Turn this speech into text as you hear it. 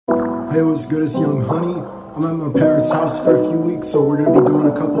Hey, what's good? It's Young Honey. I'm at my parents' house for a few weeks, so we're gonna be doing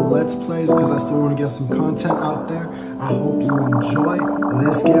a couple Let's Plays because I still want to get some content out there. I hope you enjoy.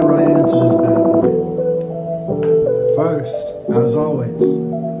 Let's get right into this bad boy. First, as always,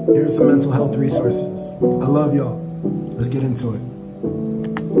 here's some mental health resources. I love y'all. Let's get into it.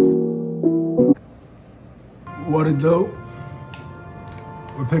 What it do?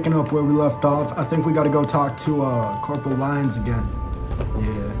 We're picking up where we left off. I think we gotta go talk to Corporal Lyons again.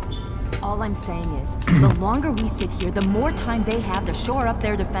 Yeah. All I'm saying is, the longer we sit here, the more time they have to shore up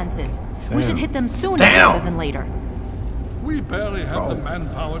their defenses. Damn. We should hit them sooner rather than later. We barely have the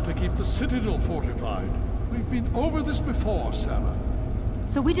manpower to keep the Citadel fortified. We've been over this before, Sarah.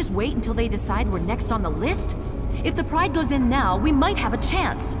 So we just wait until they decide we're next on the list? If the Pride goes in now, we might have a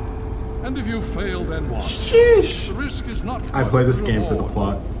chance. And if you fail, then what? Sheesh. The risk is not. I play this game for the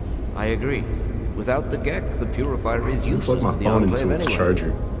plot. I agree. Without the Gek, the Purifier is useless Plug to my the phone Enclave into its anyway.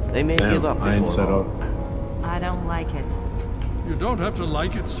 charger. They may Damn, give up I ain't before set up. long. I don't like it. You don't have to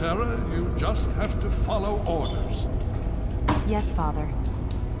like it, Sarah. You just have to follow orders. Yes, Father.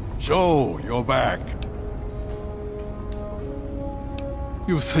 So, you're back.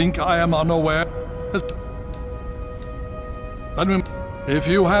 You think I am unaware? Then, if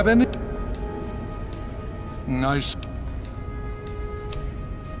you have any... Nice.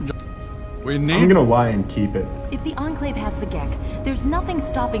 We need... I'm gonna lie and keep it. If the Enclave has the Gek, there's nothing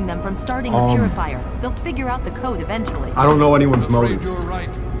stopping them from starting a Purifier. They'll figure out the code eventually. I don't know anyone's motives. You're right.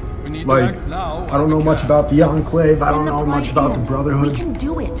 We need Like, to act now I don't know much about the Enclave. I don't know much about the Brotherhood. We can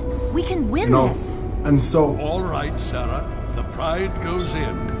do it. We can win this. And so... All right, Sarah. The Pride goes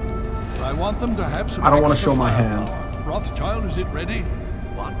in. But I want them to have some... I don't want to extra show my firepower. hand. Rothschild, is it ready?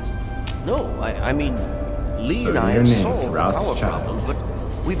 What? No, I mean, Lee So and I your have name's solved the power Rothschild. problems, but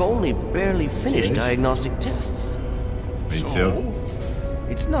we've only barely finished Yes. diagnostic tests. Me So, too.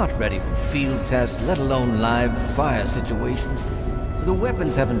 It's not ready for field tests, let alone live fire situations. The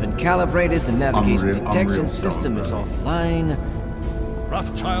weapons haven't been calibrated, the navigation detection system is offline.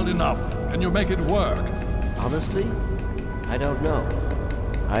 Rothschild, enough. Can you make it work? Honestly, I don't know.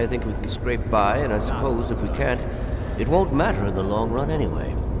 I think we can scrape by, and I suppose if we can't, it won't matter in the long run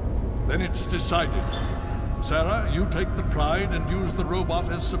anyway. Then it's decided. Sarah, you take the Pride and use the robot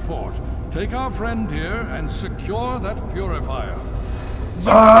as support. Take our friend here and secure that Purifier.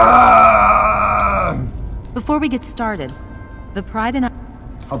 Before we get started, the Pride and I...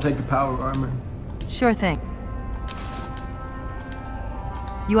 I'll take the power armor. Sure thing.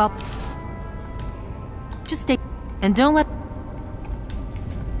 You all... Just stay... And don't let...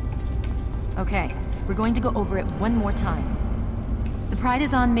 Okay, we're going to go over it one more time. The Pride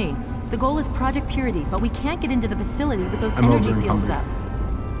is on me. The goal is Project Purity, but we can't get into the facility with those energy fields up.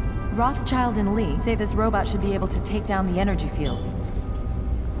 Rothschild and Lee say this robot should be able to take down the energy fields.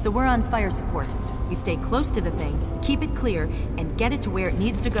 So we're on fire support. We stay close to the thing, keep it clear, and get it to where it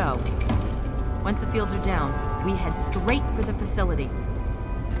needs to go. Once the fields are down, we head straight for the facility.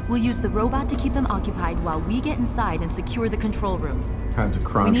 We'll use the robot to keep them occupied while we get inside and secure the control room. Had to We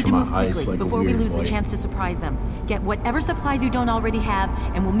crunch need to move my ice quickly like a before we weird lose boy. the chance to surprise them. Get whatever supplies you don't already have,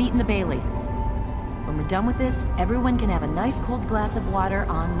 and we'll meet in the Bailey. When we're done with this, everyone can have a nice cold glass of water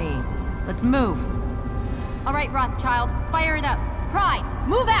on me. Let's move. All right, Rothschild, fire it up. Pride,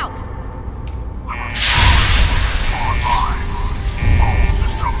 move out!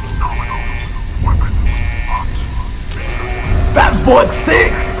 That boy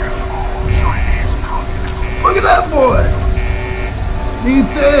thick! Look at that boy! He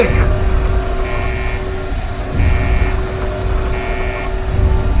thick!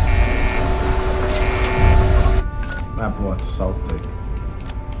 That boy is so thick.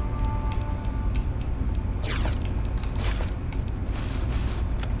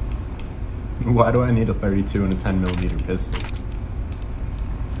 Why do I need a 32 and a 10mm pistol?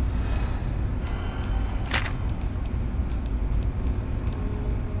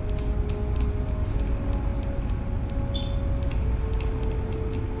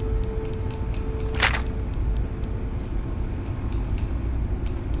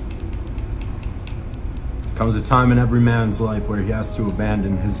 Comes a time in every man's life where he has to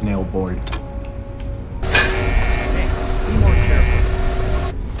abandon his nail board. Be more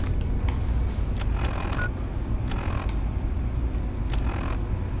careful.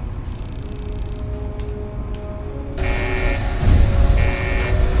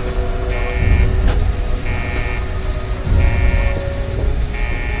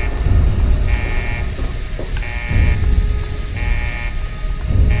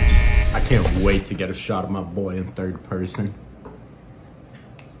 Can't wait to get a shot of my boy in third person.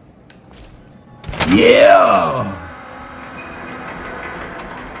 Yeah!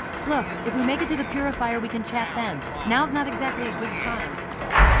 Look, if we make it to the purifier, we can chat then. Now's not exactly a good time. This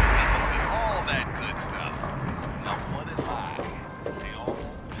is all that good stuff. Now what is I? The all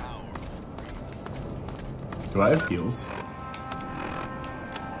power. Do I have heels?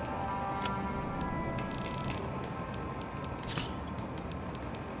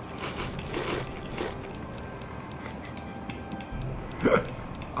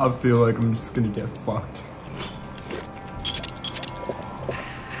 I feel like I'm just gonna get fucked.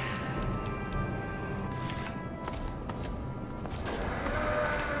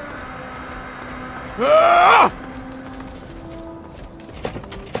 Ah!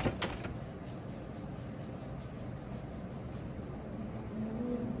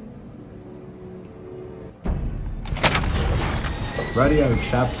 Radio,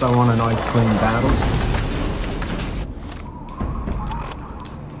 chaps, I want a nice clean battle.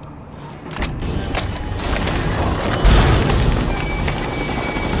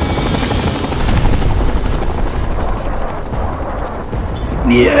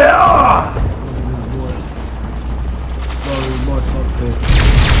 Yeah!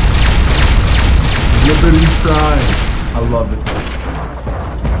 Liberty Pride. I love it.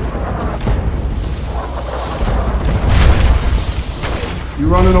 You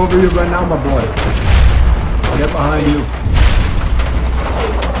running over here right now, my boy. Get behind you.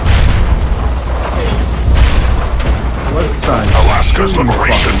 What side? Alaska's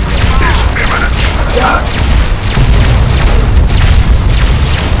liberation is imminent. Yeah.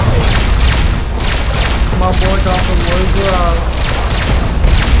 My boy got the words around.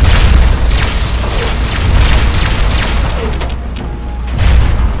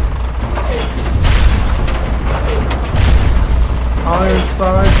 Iron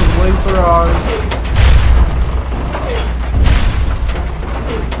sides and laser eyes.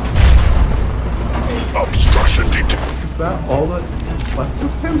 Obstruction detected. Is that all that is left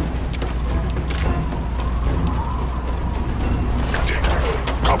of him?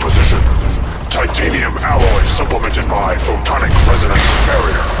 Composition. Titanium alloy supplemented by photonic resonance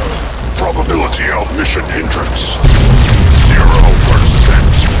barrier. Probability of mission hindrance.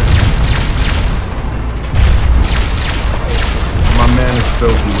 0%. My man is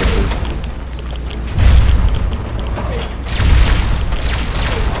filthy with it.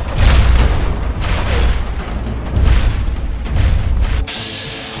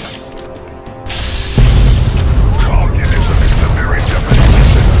 Communism is the very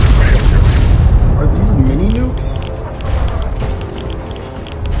definition of failure. Are these mini nukes?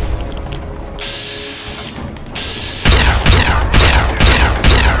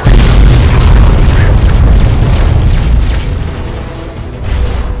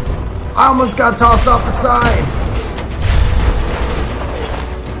 I almost got tossed off the side.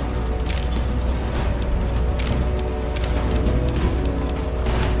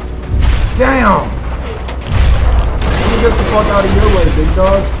 Damn! Let me get the fuck out of your way, big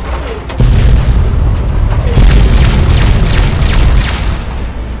dog.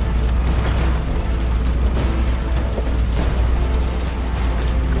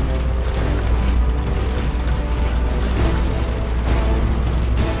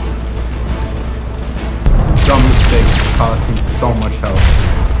 Dumb mistake just cost me so much health.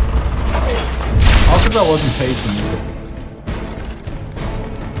 All because I wasn't patient with it.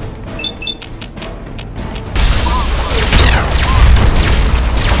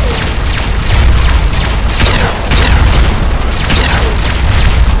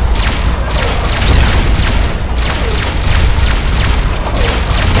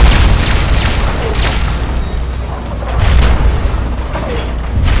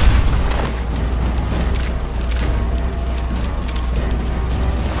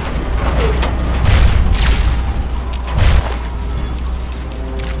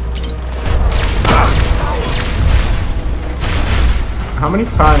 How many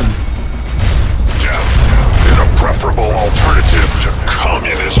times? Death is a preferable alternative to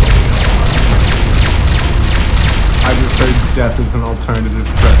communism. I just heard death is an alternative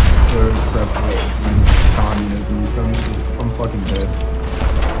preferable to communism. Essentially, I'm fucking dead.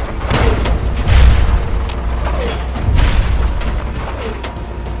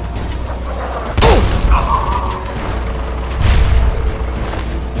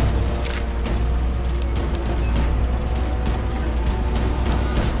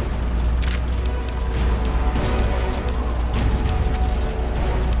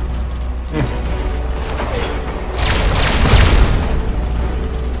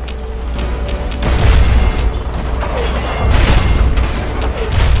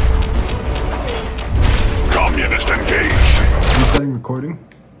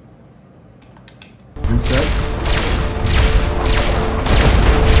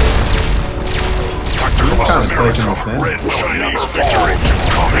 have taken this in. Red Chinese victory to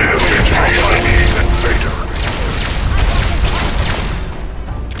communist Chinese invader.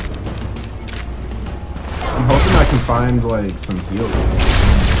 I'm hoping I can find like some heals.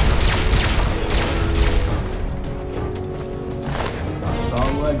 I saw a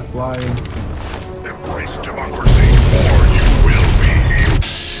leg flying. Embrace democracy, or you will be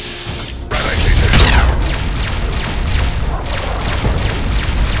eradicated.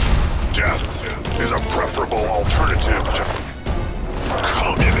 Death is a preferable alternative to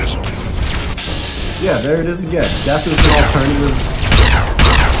communism. Yeah, there it is again. Death is an alternative.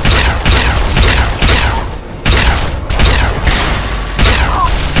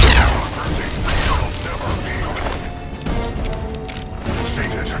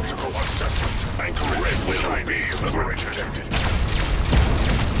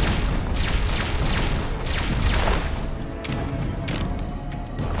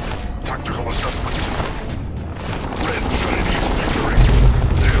 Tactical assessment. Red Chinese victory.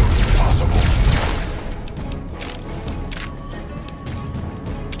 If possible.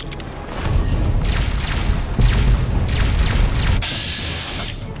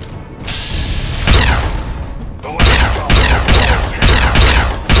 The last battle is here.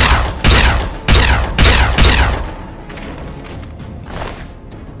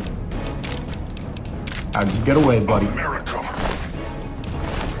 How'd you get away, buddy? America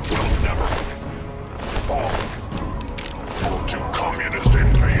will never fall to communist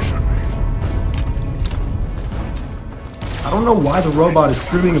invasion. I don't know why the robot is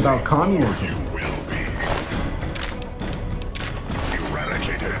screaming about communism. You will be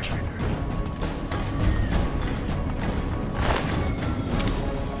eradicated.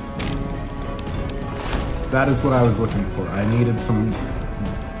 That is what I was looking for. I needed some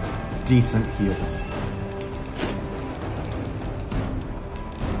decent heals.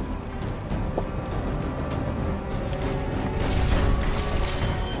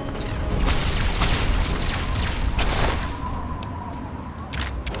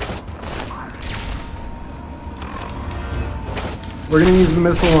 We're gonna use the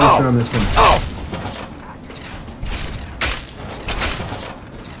missile launcher on this one.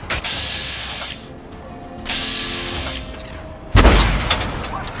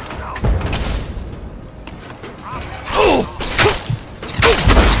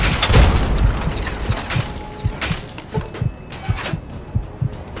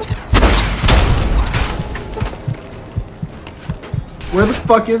 Where the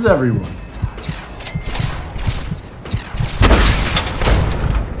fuck is everyone?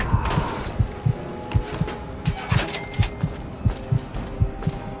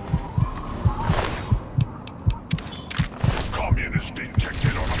 Communist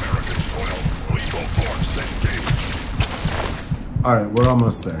detected on American soil. Lethal force engaged. Alright, we're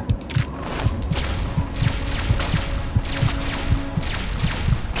almost there.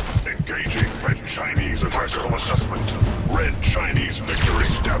 Engaging Red Chinese tactical assessment. Red Chinese victory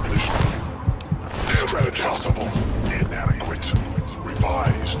established. Strategy possible. Inadequate.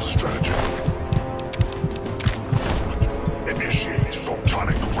 Revised strategy. Initiate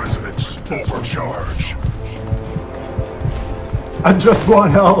photonic resonance. Overcharge. I just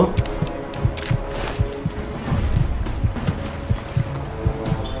want help.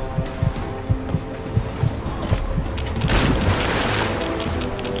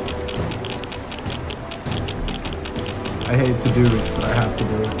 I hate to do this, but I have to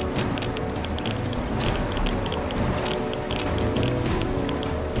do it.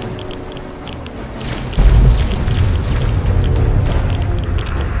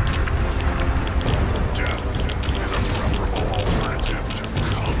 Death is a preferable alternative to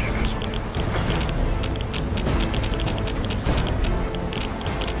communism.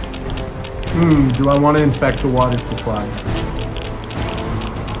 Do I want to infect the water supply?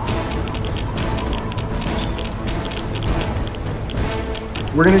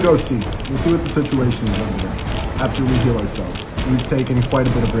 We're gonna go see. We'll see what the situation is over there after we heal ourselves. We've taken quite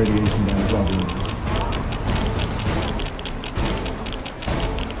a bit of radiation damage while doing this.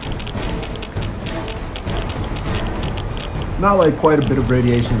 Not like quite a bit of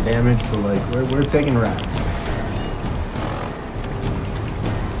radiation damage, but like we're taking rats.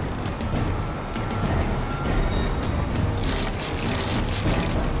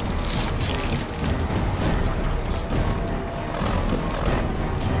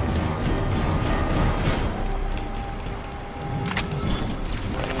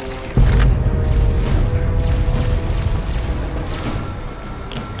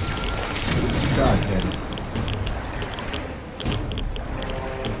 God damn it.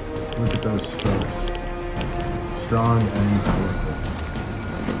 Look at those strokes.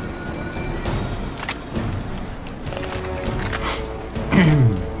 I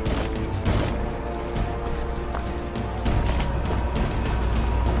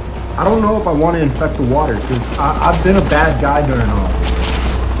don't know if I want to infect the water, because I've been a bad guy during all this,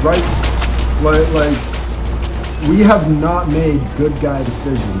 right? Like, we have not made good guy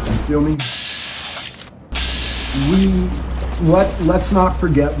decisions, you feel me? Let's not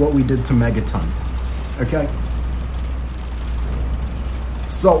forget what we did to Megaton, okay?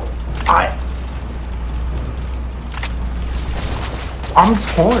 So, I'm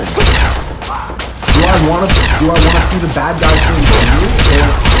torn. Do I want to see the bad guy turn blue,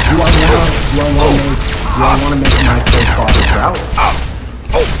 or do I want to make my forefather proud?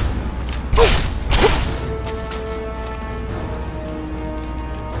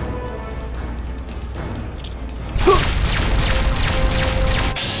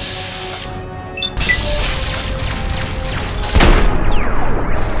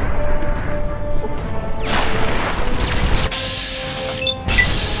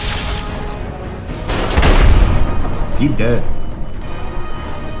 He dead.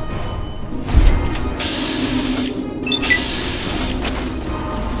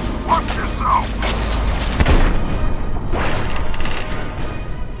 Watch yourself!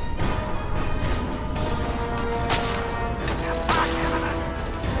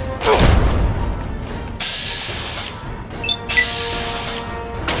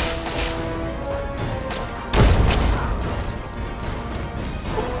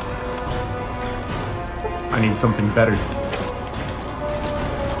 I need something better.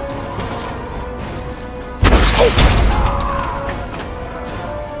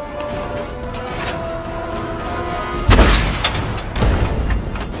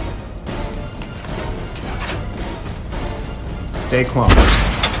 Stay calm.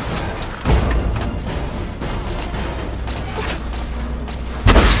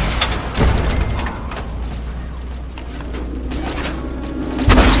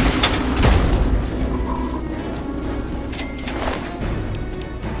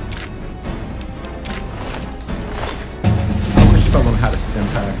 Someone had a stim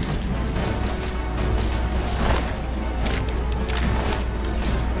pack.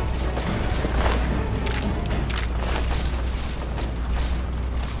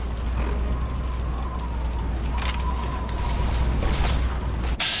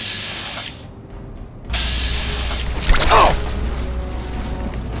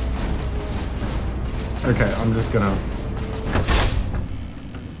 Okay, I'm just gonna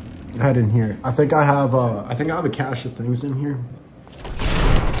head in here. I think I have a cache of things in here.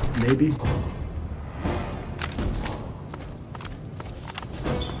 Maybe.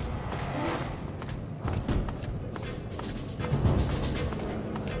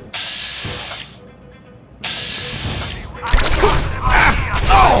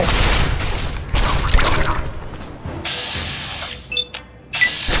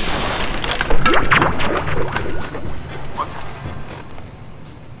 What's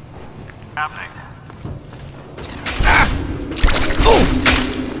happening?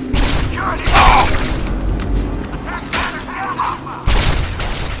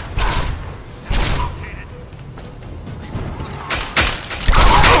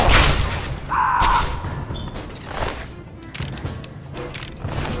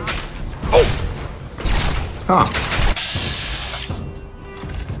 Huh.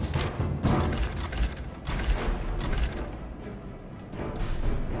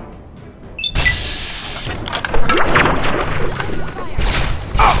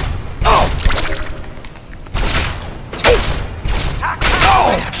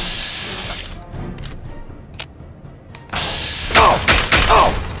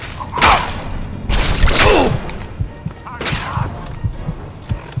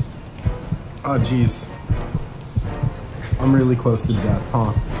 Oh, jeez. I'm really close to death,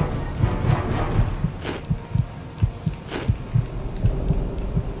 huh?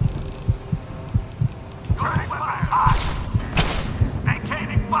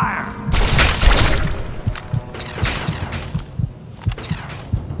 Maintaining fire!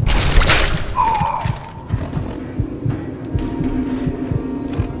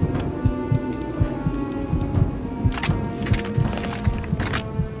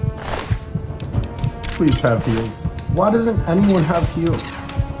 Please have heals. Why doesn't anyone have heals?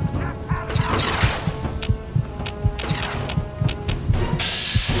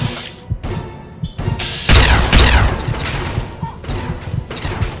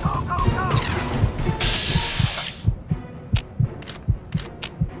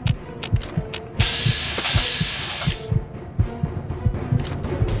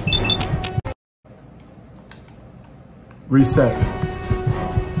 Reset.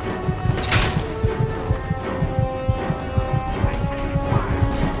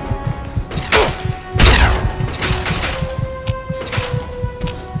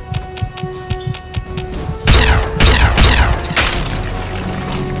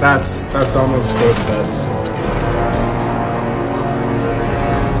 That's almost for the best.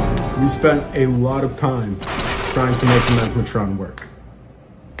 We spent a lot of time trying to make the Mesmatron work.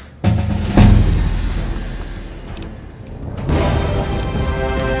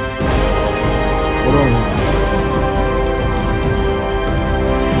 Hold on.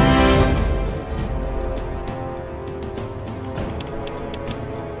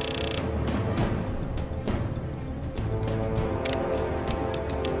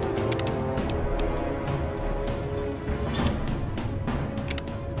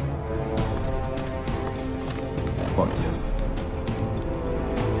 Fuck yes.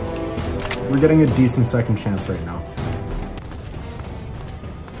 We're getting a decent second chance right now.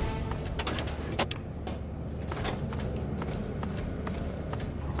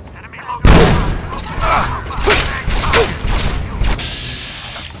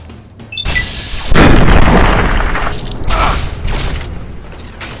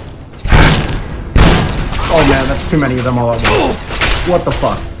 Oh man, that's too many of them all at once. What the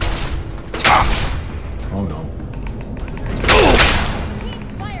fuck? Oh no.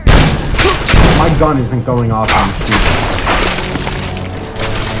 My gun isn't going off on shoot.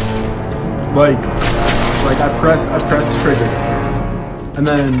 Like I press trigger, and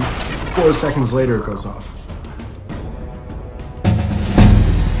then 4 seconds later it goes off.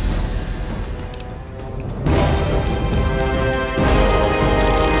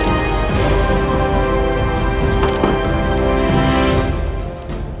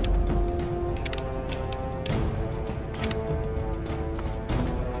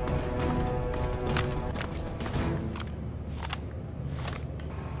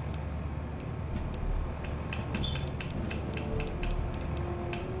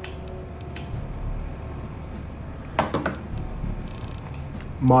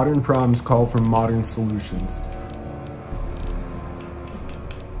 Modern problems call for modern solutions.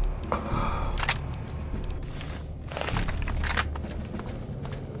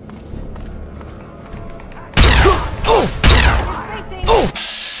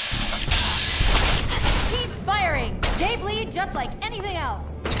 Keep firing! They bleed just like anything else!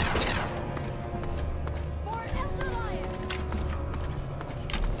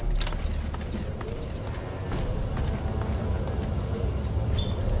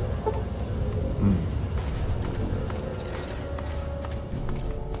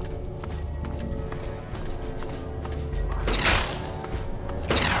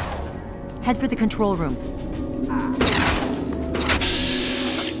 Head for the control room.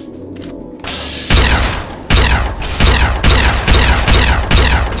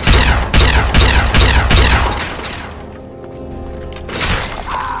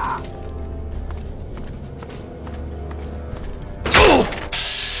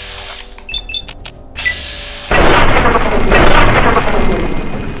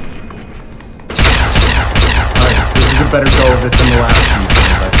 This is a better go of it than the last one.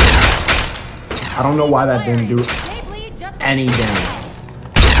 I don't know why that didn't do any damage.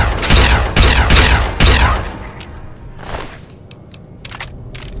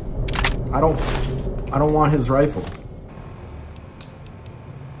 I don't want his rifle.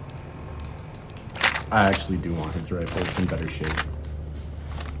 I actually do want his rifle. It's in better shape.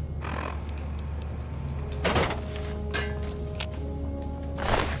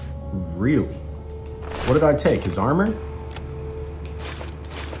 Really? What did I take? His armor?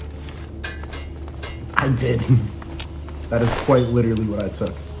 I did. That is quite literally what I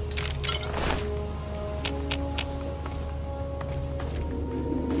took.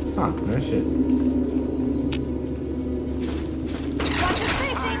 Huh, no shit.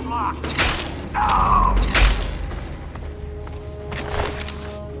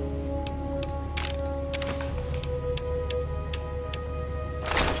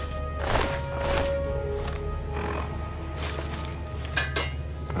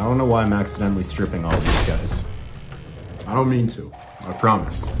 I don't know why I'm accidentally stripping all of these guys. I don't mean to. I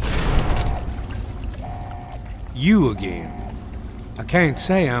promise. You again. I can't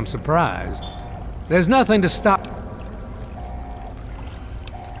say I'm surprised. There's nothing to stop.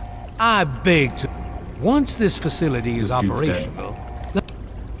 I beg to. Once this facility is operational,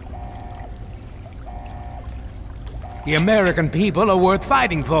 the American people are worth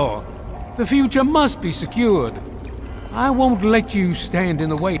fighting for. The future must be secured. I won't let you stand in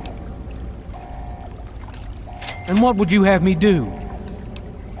the way. And what would you have me do?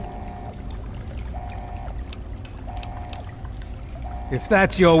 If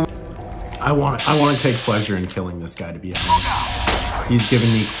that's your... I want to take pleasure in killing this guy, to be honest. He's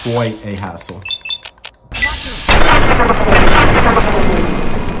given me quite a hassle.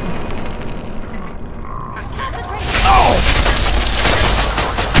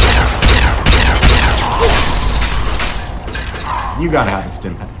 You gotta have a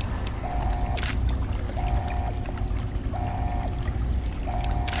stim pack.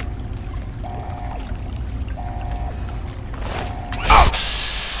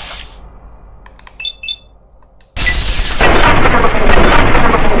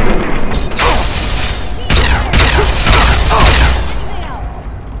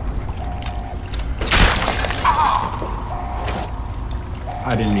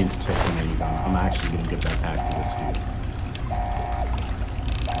 I didn't mean to take the minigun. I'm actually gonna give that back to this dude.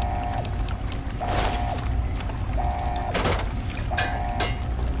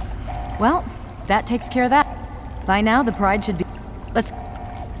 Well, that takes care of that. By now, the Pride should be... Let's...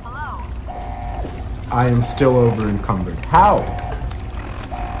 Hello? I am still over encumbered. How?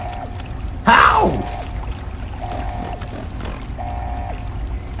 How?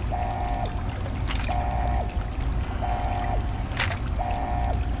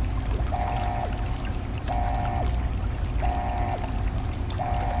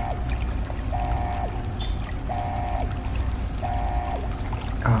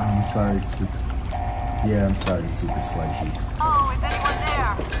 I'm sorry, Super. Yeah, I'm sorry, Super Sledgy. Oh, is anyone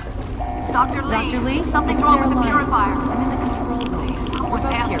there? It's Dr. Lee. Dr. Lee? Something's wrong with the purifier. I'm in the control room. Someone What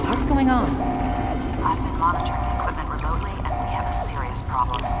about here? answer. What's going on? I've been monitoring the equipment remotely, and we have a serious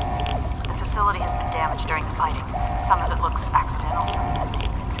problem. The facility has been damaged during the fighting. Some of it looks accidental, some of it may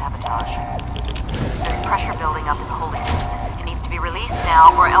have been sabotage. There's pressure building up in the holding tanks. It needs to be released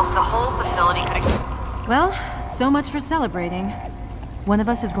now, or else the whole facility could... Well, so much for celebrating. One of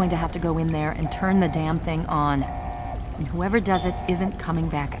us is going to have to go in there and turn the damn thing on. And whoever does it isn't coming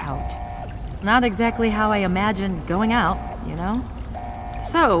back out. Not exactly how I imagined going out, you know?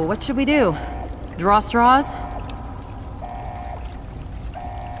 So, what should we do? Draw straws?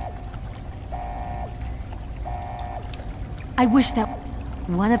 I wish that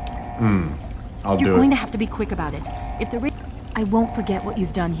one of... I'll do it. You're going to have to be quick about it. If the I won't forget what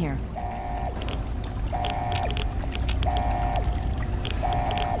you've done here.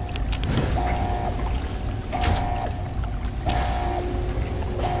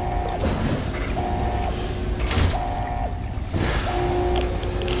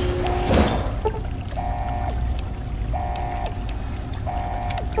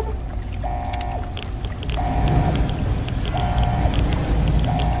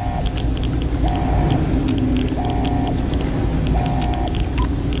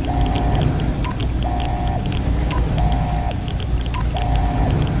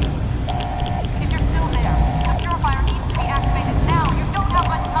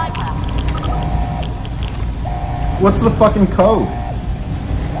 What's the fucking code?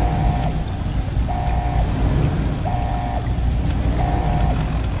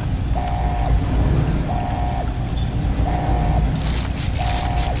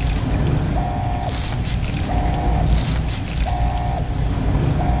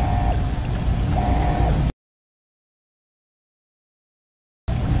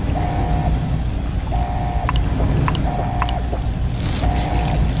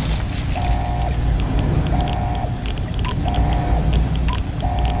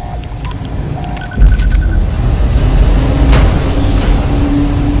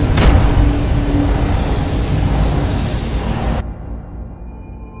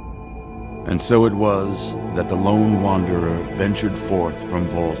 And so it was that the lone wanderer ventured forth from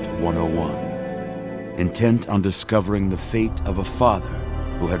Vault 101, intent on discovering the fate of a father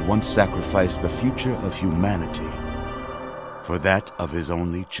who had once sacrificed the future of humanity for that of his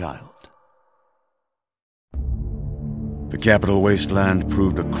only child. The capital wasteland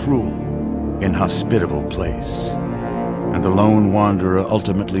proved a cruel, inhospitable place, and the lone wanderer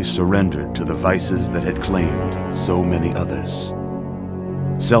ultimately surrendered to the vices that had claimed so many others.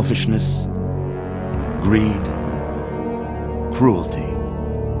 Selfishness, greed, cruelty.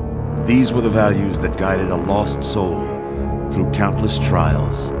 These were the values that guided a lost soul through countless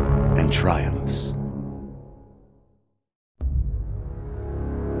trials and triumphs.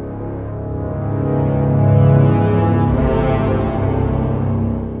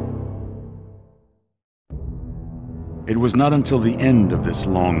 It was not until the end of this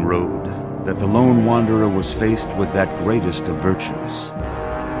long road that the lone wanderer was faced with that greatest of virtues,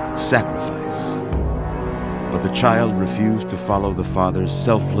 sacrifice. But the child refused to follow the father's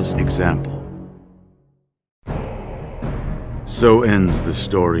selfless example. So ends the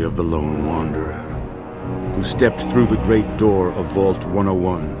story of the lone wanderer, who stepped through the great door of Vault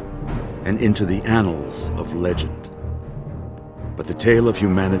 101 and into the annals of legend. But the tale of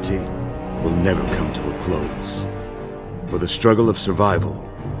humanity will never come to a close, for the struggle of survival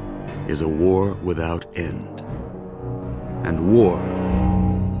is a war without end. And war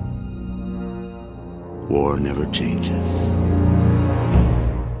never changes.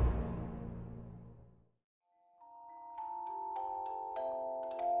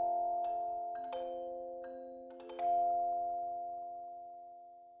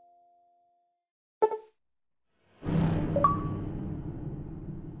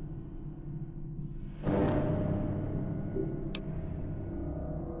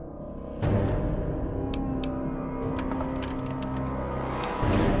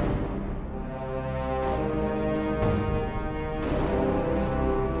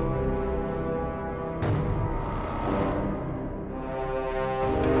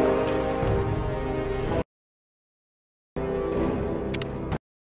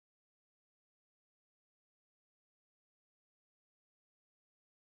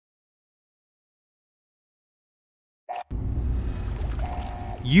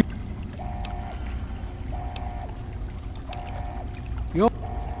 You... You're...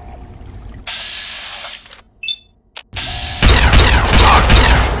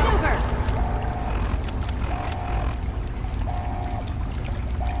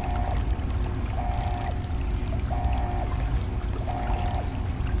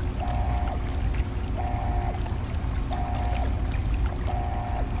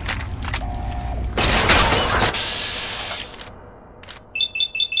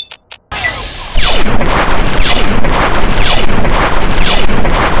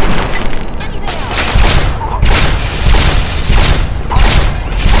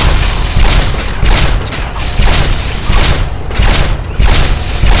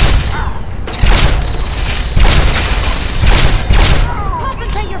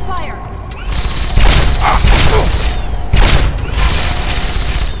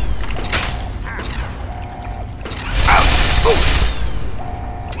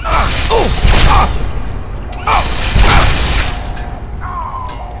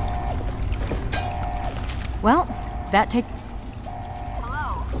 Well, that take...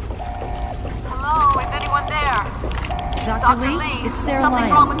 Hello? Hello, is anyone there? Dr. Lee, it's Sarah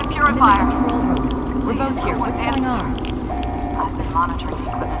Something's Lyons. wrong with the purifier. I'm in the control room. We're both here. What's going on? I've been monitoring the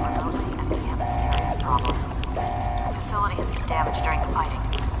equipment remotely, and we have a serious problem. The facility has been damaged during the fighting.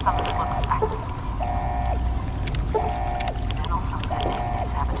 Some of it looks accidental, some of it may be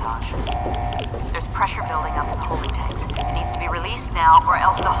sabotage. There's pressure building up in the holding tanks. It needs to be released now, or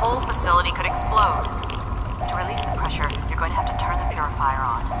else the whole facility could explode. To release the pressure, you're going to have to turn the purifier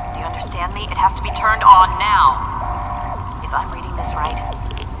on. Do you understand me? It has to be turned on now. If I'm reading this right,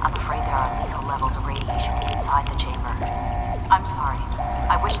 I'm afraid there are lethal levels of radiation inside the chamber. I'm sorry.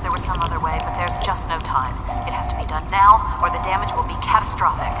 I wish there was some other way, but there's just no time. It has to be done now, or the damage will be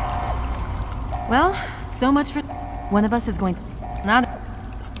catastrophic. Well, so much for... One of us is going... Not...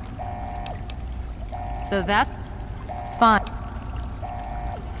 So that... Fine.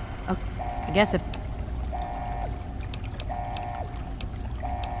 Okay, I guess if...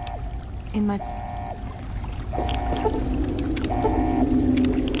 In my...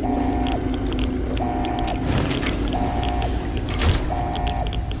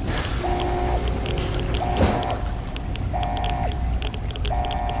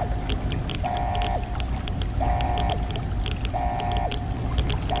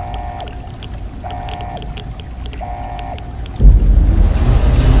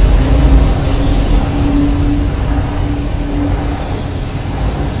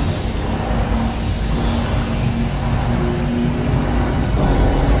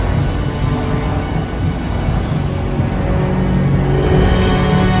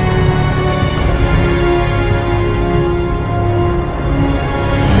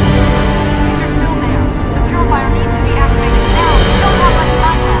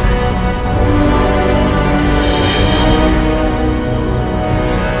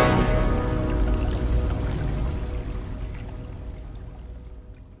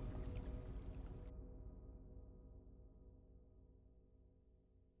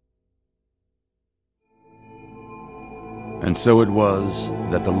 And so it was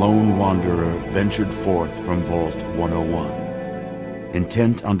that the lone wanderer ventured forth from Vault 101,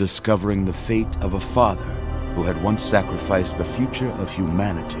 intent on discovering the fate of a father who had once sacrificed the future of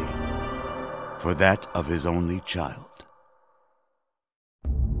humanity for that of his only child.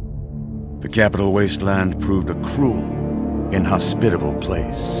 The capital wasteland proved a cruel, inhospitable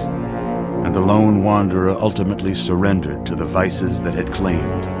place, and the lone wanderer ultimately surrendered to the vices that had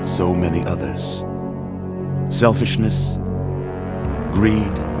claimed so many others. Selfishness,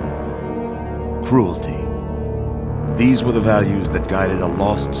 greed, cruelty. These were the values that guided a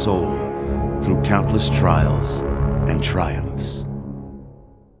lost soul through countless trials and triumphs.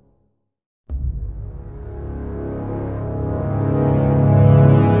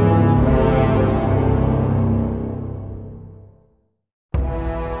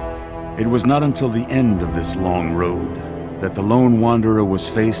 It was not until the end of this long road that the lone wanderer was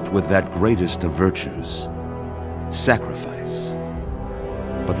faced with that greatest of virtues, sacrifice.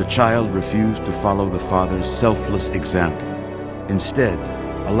 But the child refused to follow the father's selfless example, instead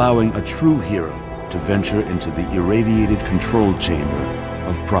allowing a true hero to venture into the irradiated control chamber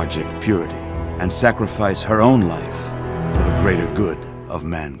of Project Purity and sacrifice her own life for the greater good of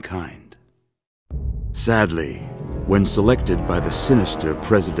mankind. Sadly, when selected by the sinister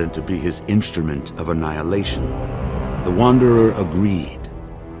president to be his instrument of annihilation, the wanderer agreed.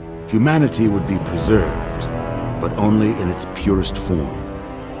 Humanity would be preserved, but only in its purest form.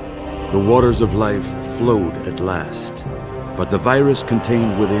 The waters of life flowed at last, but the virus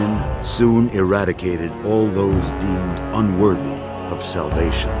contained within soon eradicated all those deemed unworthy of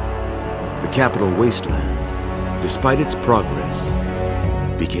salvation. The capital wasteland, despite its progress,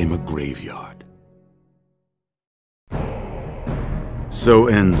 became a graveyard. So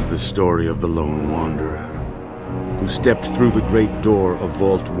ends the story of the lone wanderer, who stepped through the great door of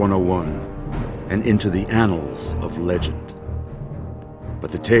Vault 101 and into the annals of legend.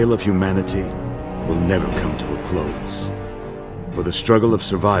 But the tale of humanity will never come to a close, for the struggle of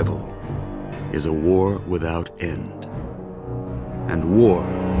survival is a war without end. And war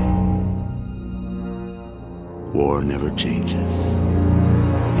never changes.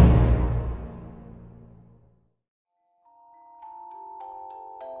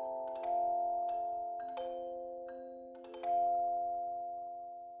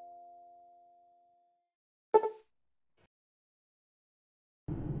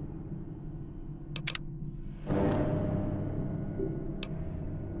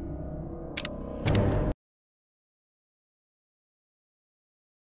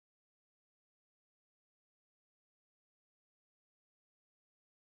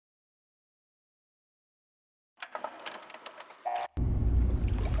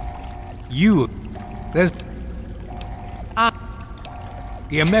 There's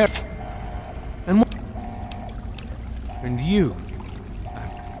the American, and you.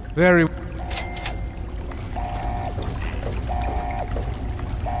 Very.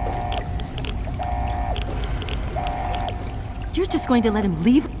 You're just going to let him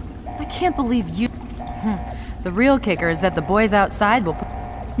leave? I can't believe you. The real kicker is that the boys outside will.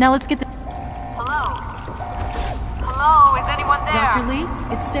 Now let's get the. Hello, is anyone there? Dr. Lee,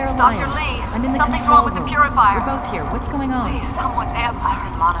 it's Sarah. It's Dr. Lee. I'm in the Something's wrong with the purifier. We're both here. What's going on? Please, someone answer. I've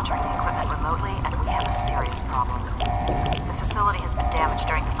been monitoring the equipment remotely, and we have a serious problem. The facility has been damaged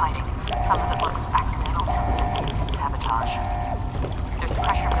during the fighting. Some of it looks accidental, some of it may have been sabotage. There's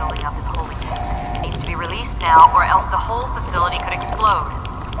pressure building up in the holding tanks. It needs to be released now, or else the whole facility could explode.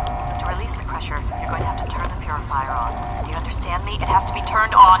 To release the pressure, you're going to have to turn the purifier on. Do you understand me? It has to be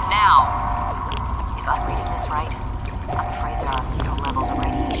turned on now. If I'm reading this right, I'm afraid there are lethal levels of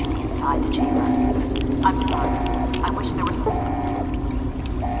radiation inside the chamber. I'm sorry. I wish there was some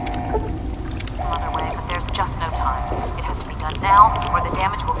other way, but there's just no time. It has to be done now, or the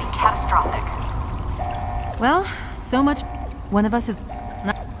damage will be catastrophic. Well, so much. One of us is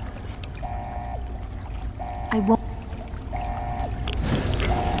not. I won't.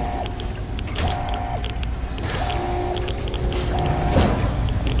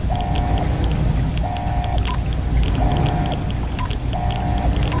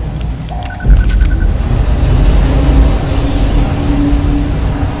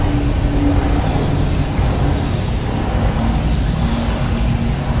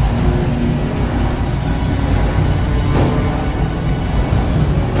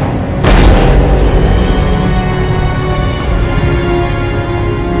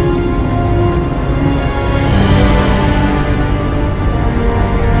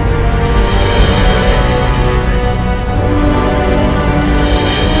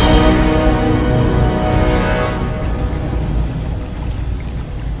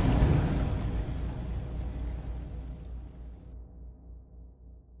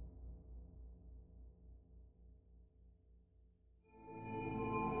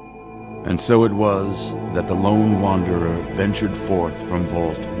 And so it was that the lone wanderer ventured forth from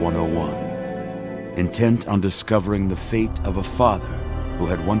Vault 101, intent on discovering the fate of a father who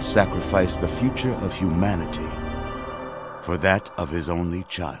had once sacrificed the future of humanity for that of his only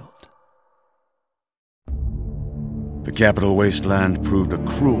child. The capital wasteland proved a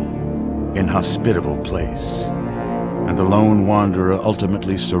cruel, inhospitable place, and the lone wanderer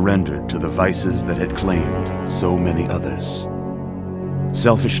ultimately surrendered to the vices that had claimed so many others.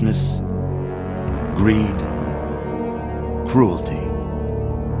 Selfishness, greed, cruelty.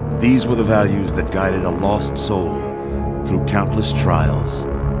 These were the values that guided a lost soul through countless trials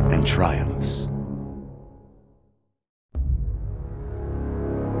and triumphs.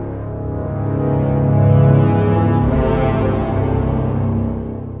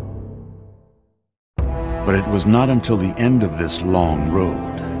 But it was not until the end of this long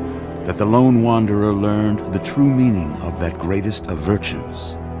road that the lone wanderer learned the true meaning of that greatest of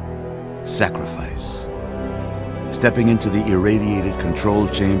virtues, sacrifice. Stepping into the irradiated control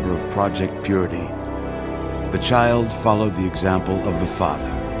chamber of Project Purity, the child followed the example of the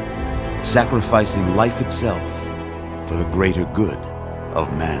father, sacrificing life itself for the greater good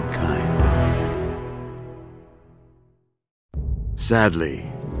of mankind. Sadly,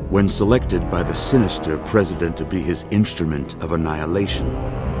 when selected by the sinister president to be his instrument of annihilation,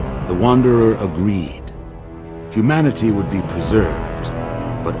 the wanderer agreed. Humanity would be preserved,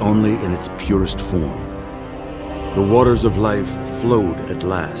 but only in its purest form. The waters of life flowed at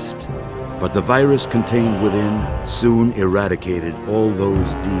last, but the virus contained within soon eradicated all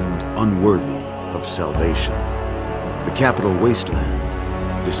those deemed unworthy of salvation. The capital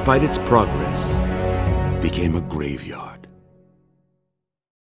wasteland, despite its progress, became a graveyard.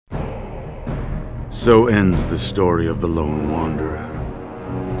 So ends the story of the lone wanderer,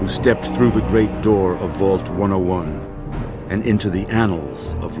 who stepped through the great door of Vault 101 and into the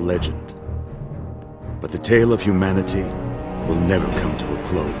annals of legend. But the tale of humanity will never come to a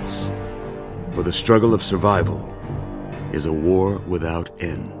close, for the struggle of survival is a war without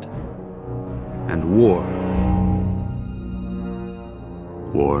end. And war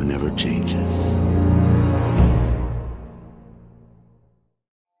never changes.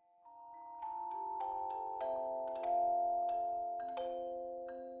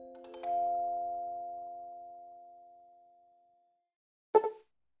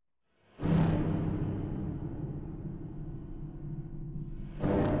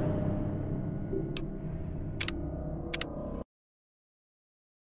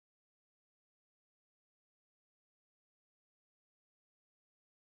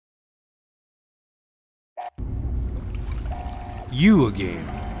 You again.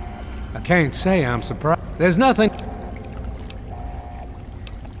 I can't say I'm surprised. There's nothing...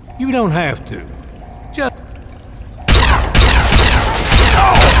 You don't have to. Just...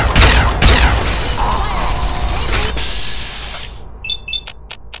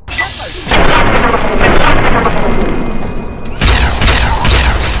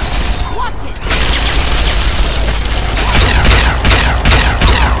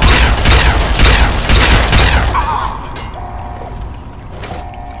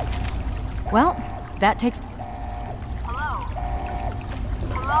 Well, that takes... Hello?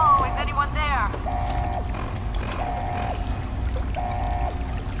 Hello? Is anyone there?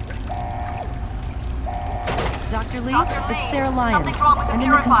 Dr. Lee, Dr. Lee, it's Sarah Lyons. something's wrong with the I'm in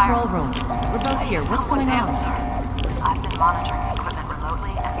the purifier. control room. We're both here. What's going on? I've been monitoring the equipment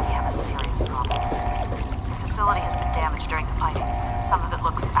remotely, and we have a serious problem. The facility has been damaged during the fighting. Some of it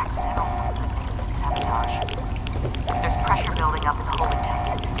looks accidental, some of it may have been sabotage. There's pressure building up in the holding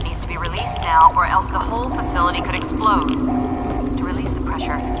tanks. It needs to be released now, or else the whole facility could explode. To release the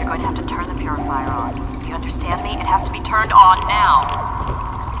pressure, you're going to have to turn the purifier on. Do you understand me? It has to be turned on now.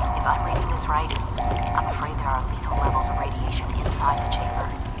 If I'm reading this right, I'm afraid there are lethal levels of radiation inside the chamber.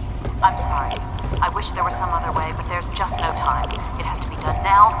 I'm sorry. I wish there was some other way, but there's just no time. It has to be done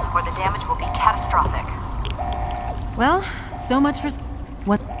now, or the damage will be catastrophic. Well, so much for...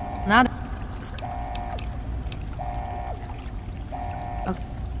 What? Not... Okay.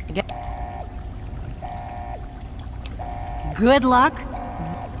 I get... Good luck.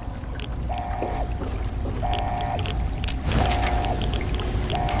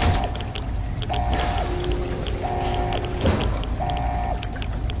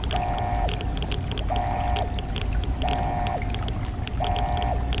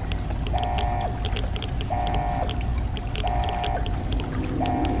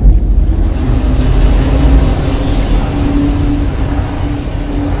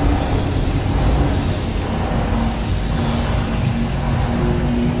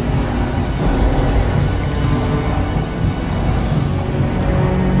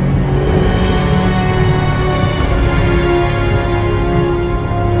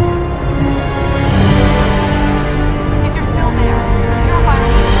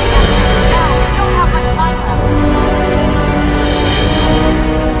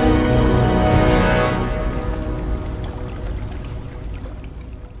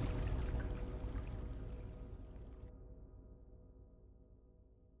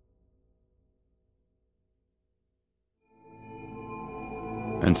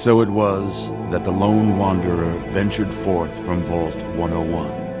 And so it was that the lone wanderer ventured forth from Vault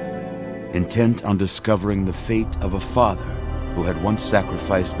 101, intent on discovering the fate of a father who had once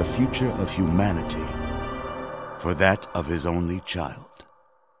sacrificed the future of humanity for that of his only child.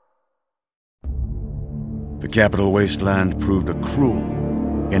 The capital wasteland proved a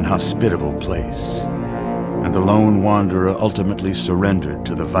cruel, inhospitable place, and the lone wanderer ultimately surrendered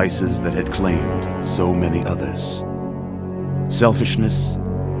to the vices that had claimed so many others. Selfishness,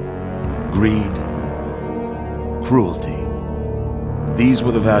 greed, cruelty. These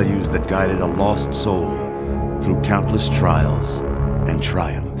were the values that guided a lost soul through countless trials and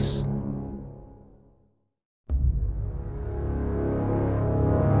triumphs.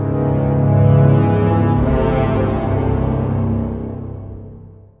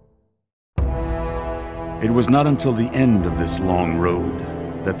 It was not until the end of this long road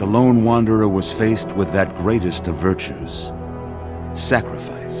that the lone wanderer was faced with that greatest of virtues,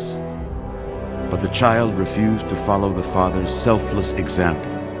 sacrifice. But the child refused to follow the father's selfless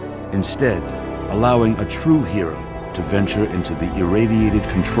example, instead allowing a true hero to venture into the irradiated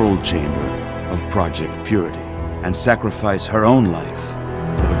control chamber of Project Purity and sacrifice her own life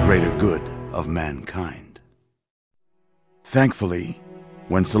for the greater good of mankind. Thankfully,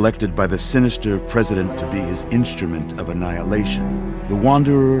 when selected by the sinister president to be his instrument of annihilation, the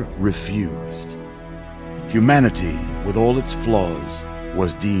Wanderer refused. Humanity, with all its flaws,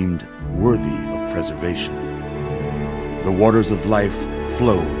 was deemed worthy of preservation. The waters of life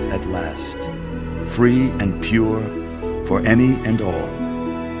flowed at last, free and pure for any and all.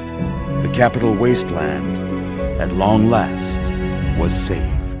 The capital wasteland, at long last, was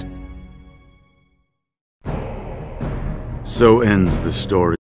saved. So ends the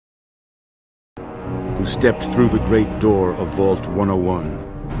story. Who stepped through the great door of Vault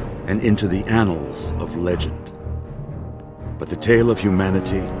 101 and into the annals of legend. But the tale of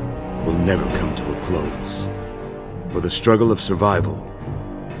humanity will never come to a close, for the struggle of survival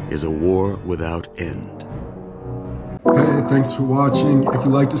is a war without end. Hey, thanks for watching. If you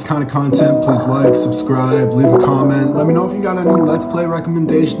like this kind of content, please like, subscribe, leave a comment. Let me know if you got any Let's Play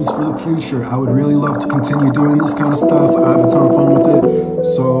recommendations for the future. I would really love to continue doing this kind of stuff. I have a ton of fun with it.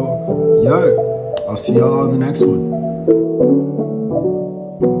 So, yeah, I'll see y'all on the next one.